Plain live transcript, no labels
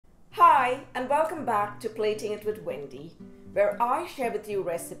Hi, and welcome back to Plating It with Wendy, where I share with you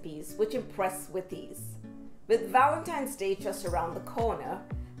recipes which impress with ease. With Valentine's Day just around the corner,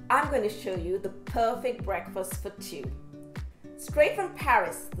 I'm going to show you the perfect breakfast for two. Straight from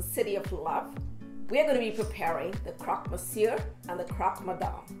Paris, the city of love, we are going to be preparing the Croque Monsieur and the Croque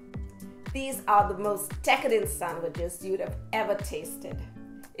Madame. These are the most decadent sandwiches you'd have ever tasted.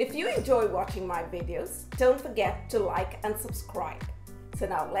 If you enjoy watching my videos, don't forget to like and subscribe. So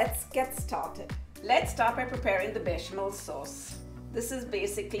now let's get started. Let's start by preparing the Béchamel sauce. This is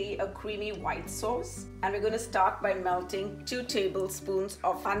basically a creamy white sauce, and we're going to start by melting 2 tablespoons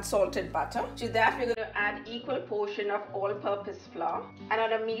of unsalted butter. To that we're going to add equal portion of all-purpose flour, and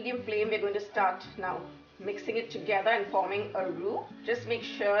on a medium flame we're going to start now mixing it together and forming a roux. Just make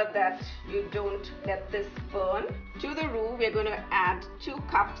sure that you don't let this burn. To the roux we're going to add 2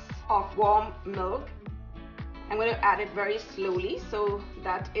 cups of warm milk. I'm going to add it very slowly so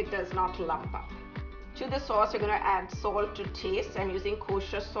that it does not lump up. To the sauce, we're going to add salt to taste. I'm using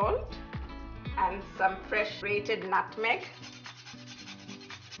kosher salt and some fresh grated nutmeg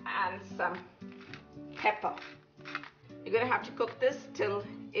and some pepper. You're going to have to cook this till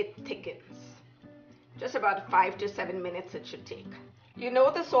it thickens. Just about 5 to 7 minutes it should take. You know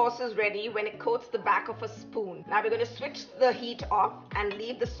the sauce is ready when it coats the back of a spoon. Now we're going to switch the heat off and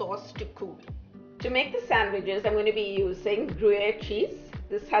leave the sauce to cool. To make the sandwiches, I'm going to be using gruyere cheese.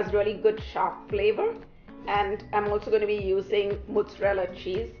 This has really good sharp flavor. And I'm also going to be using mozzarella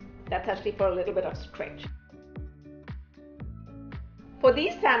cheese. That's actually for a little bit of stretch. For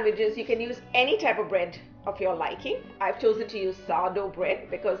these sandwiches, you can use any type of bread of your liking. I've chosen to use sourdough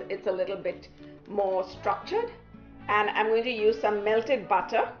bread because it's a little bit more structured. And I'm going to use some melted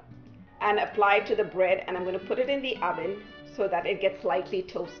butter and apply it to the bread, and I'm going to put it in the oven so that it gets slightly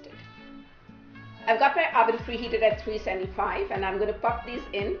toasted. I've got my oven preheated at 375, and I'm going to pop these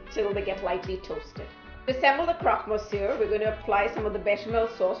in till they get lightly toasted. To assemble the Croque Monsieur, we're going to apply some of the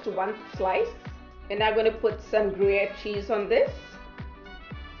Béchamel sauce to one slice. We're now going to put some gruyere cheese on this,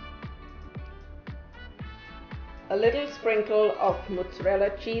 a little sprinkle of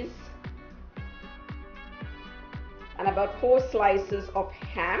mozzarella cheese, and about 4 slices of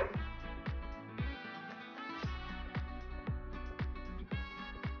ham.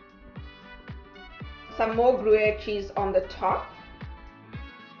 Some more gruyere cheese on the top.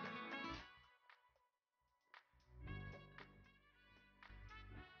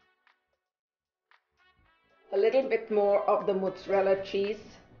 A little bit more of the mozzarella cheese.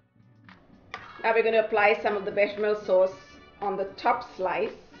 Now we're going to apply some of the Béchamel sauce on the top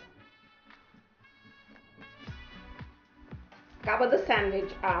slice. Cover the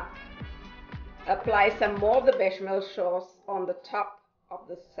sandwich up. Apply some more of the Béchamel sauce on the top of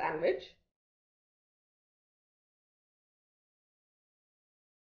the sandwich.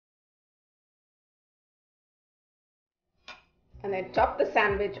 And then top the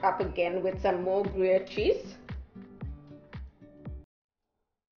sandwich up again with some more gruyere cheese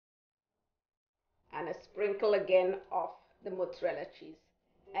and a sprinkle again of the mozzarella cheese.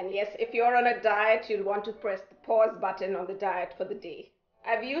 And yes, if you're on a diet, you'll want to press the pause button on the diet for the day.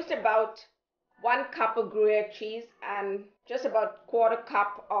 I've used about 1 cup of gruyere cheese and just about 1/4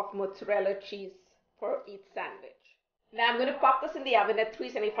 cup of mozzarella cheese for each sandwich. Now I'm going to pop this in the oven at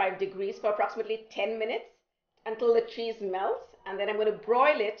 375 degrees for approximately 10 minutes until the cheese melts, and then I'm going to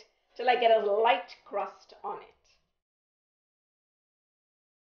broil it till I get a light crust on it.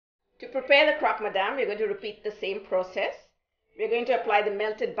 To prepare the Croque Madame, we're going to repeat the same process. We're going to apply the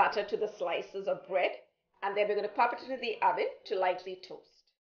melted butter to the slices of bread, and then we're going to pop it into the oven to lightly toast.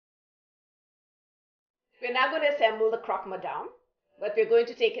 We're now going to assemble the Croque Madame, but we're going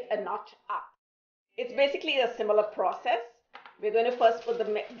to take it a notch up. It's basically a similar process. We're going to first put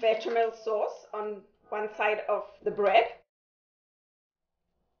the Béchamel sauce on one side of the bread.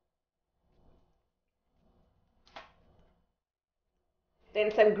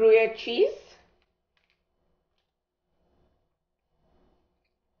 Then some gruyere cheese.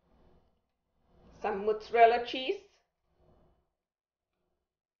 Some mozzarella cheese.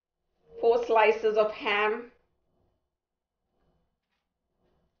 4 slices of ham.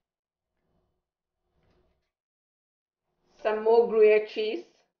 Some more gruyere cheese.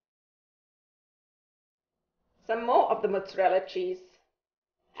 Some more of the mozzarella cheese.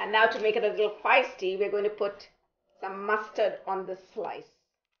 And now to make it a little feisty, we're going to put some mustard on this slice.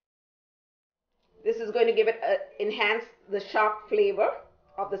 This is going to enhance the sharp flavor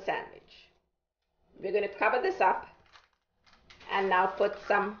of the sandwich. We're going to cover this up and now put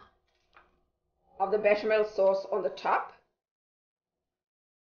some of the Béchamel sauce on the top.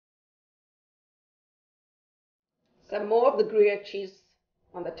 Some more of the gruyere cheese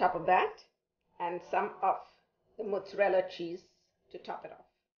on the top of that, and some of the mozzarella cheese to top it off.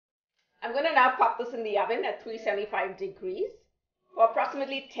 I'm going to now pop this in the oven at 375 degrees for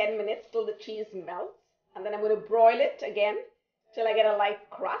approximately 10 minutes till the cheese melts, and then I'm going to broil it again till I get a light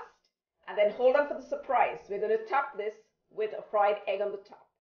crust, and then hold on for the surprise. We're going to top this with a fried egg on the top.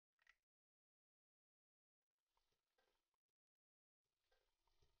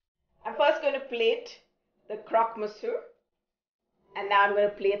 I'm first going to plate the Croque Monsieur, and now I'm going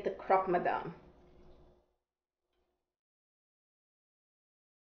to plate the Croque Madame.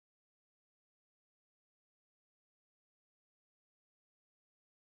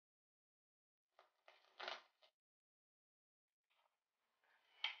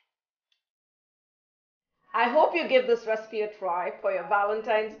 I hope you give this recipe a try for your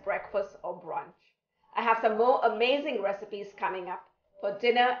Valentine's breakfast or brunch. I have some more amazing recipes coming up for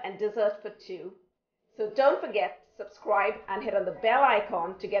dinner and dessert for two. So don't forget, subscribe and hit on the bell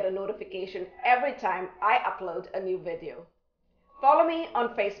icon to get a notification every time I upload a new video. Follow me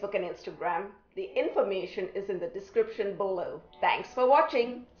on Facebook and Instagram. The information is in the description below. Thanks for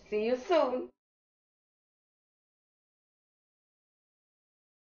watching. See you soon.